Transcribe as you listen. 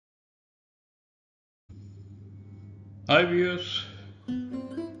Hi viewers,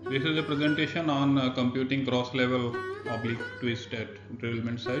 this is a presentation on computing cross level oblique twist at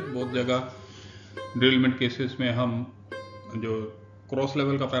derailment site. बहुत जगह derailment cases में हम जो cross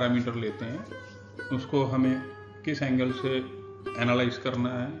level का parameter लेते हैं उसको हमें किस एंगल से एनालाइज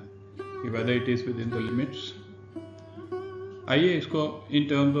करना है कि whether it is within the limits. आइए इसको in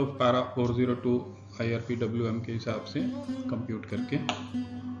terms of para 402 IRPWM के हिसाब से कंप्यूट करके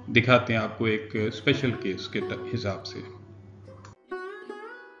दिखाते हैं आपको एक स्पेशल केस के हिसाब से।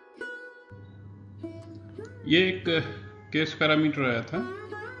 ये एक केस पैरामीटर आया था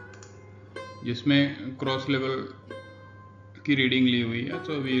जिसमें क्रॉस लेवल की रीडिंग ली हुई है,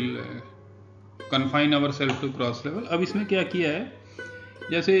 तो we'll confine our self to cross level. अब इसमें क्या किया है,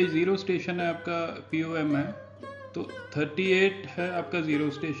 जैसे जीरो स्टेशन है आपका POM है, तो 38 है आपका जीरो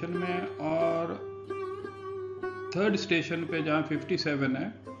स्टेशन में, और थर्ड स्टेशन पे जहाँ 57 है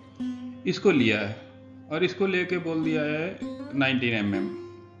इसको लिया है और इसको लेके बोल दिया है 19 mm।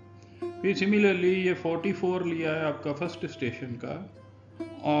 फिर सिमिलरली ये 44 लिया है आपका फर्स्ट स्टेशन का,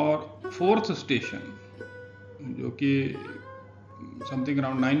 और फोर्थ स्टेशन जो कि समथिंग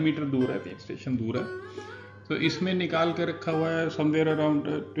अराउंड 9 मीटर दूर है, एक स्टेशन दूर है, तो इसमें निकाल के रखा हुआ है समवेयर अराउंड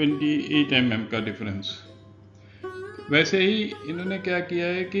 28 mm का डिफरेंस। वैसे ही इन्होंने क्या किया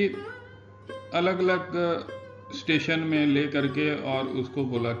है कि अलग अलग स्टेशन में ले करके और उसको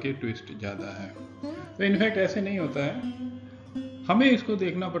बोला कि ट्विस्ट ज़्यादा है। तो इनफैक्ट ऐसे नहीं होता है, हमें इसको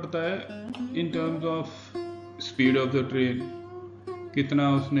देखना पड़ता है in terms of speed of the train, कितना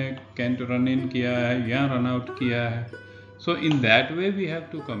उसने कैंट रन इन किया है या रन आउट किया है। सो in that way we have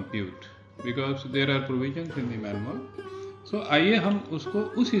to compute because there are provisions in the manual. सो आइए हम उसको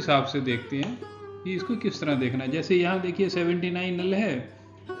उस हिसाब से देखते हैं कि इसको किस तरह देखना है। जैसे यहाँ देखिए 79L है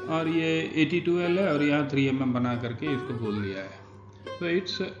और ये 82L है और यहाँ 3 mm बना करके इसको बोल दिया है, तो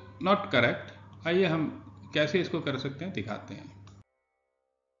इट्स नॉट करेक्ट। आइए हम कैसे इसको कर सकते हैं दिखाते हैं।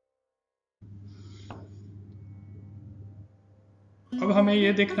 अब हमें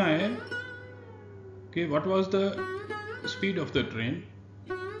ये देखना है कि what was the speed of the train.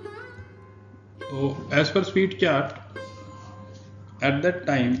 तो as per speed chart at that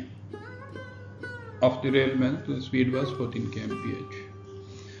time of derailment, the speed was 14 kmph.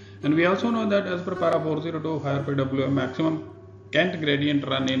 And we also know that as per para 402 IRPWM, maximum CANT gradient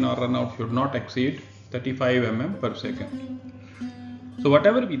run in or run out should not exceed 35 mm per second. So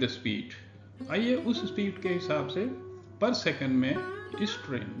whatever be the speed, आइए उस speed के हिसाब से पर second में इस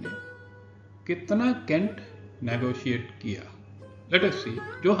train ने कितना कैंट नेगोशिएट किया। लेट अस सी,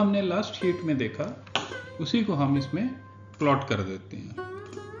 जो हमने लास्ट शीट में देखा उसी को हम इसमें प्लॉट कर देते हैं।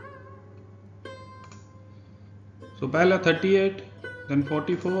 तो पहला 38, then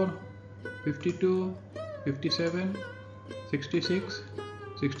 44, 52, 57, 66,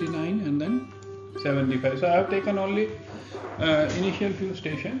 69 and then 75. So I have taken only initial few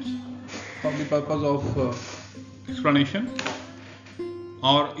stations for the purpose of explanation.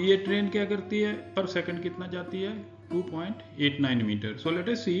 और ये ट्रेन क्या करती है, पर सेकंड कितना जाती है, 2.89 मीटर। सो लेट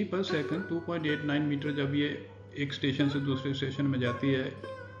अस सी पर सेकंड 2.89 मीटर जब ये एक स्टेशन से दूसरे स्टेशन में जाती है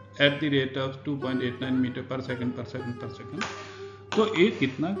at the rate of 2.89 metre पर सेकंड, तो ये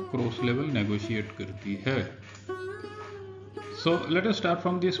कितना क्रॉस लेवल नेगोशिएट करती है। So let us start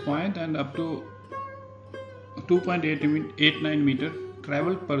from this point and up to 2.89 metre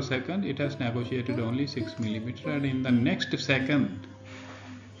traveled per second, it has negotiated only 6 millimeter, and in the next second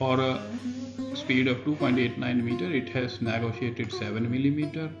for a speed of 2.89 meter it has negotiated 7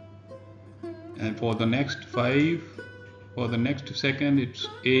 millimeter, and for the next 5, for the next second it's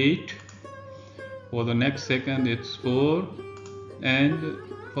 8, for the next second it's 4, and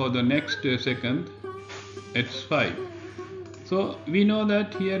for the next second it's 5. So we know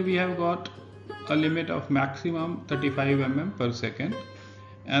that here we have got a limit of maximum 35 mm per second,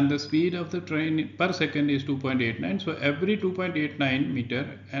 and the speed of the train per second is 2.89. So every 2.89 meter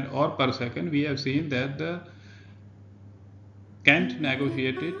and or per second we have seen that the CANT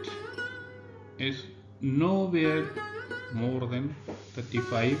negotiated is nowhere more than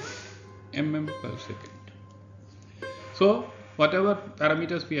 35 mm per second. So whatever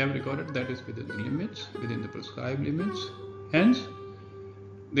parameters we have recorded, that is within the limits, within the prescribed limits. Hence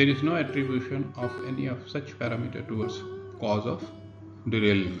there is no attribution of any of such parameter towards cause of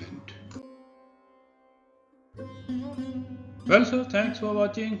derailment. Well, so thanks for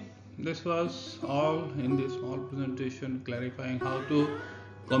watching. This was all in this small presentation clarifying how to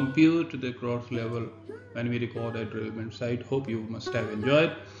compute the cross level when we record at derailment site. Hope you must have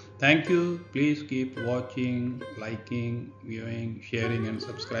enjoyed. Thank you. Please keep watching, liking, viewing, sharing and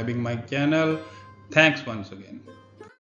subscribing my channel. Thanks once again.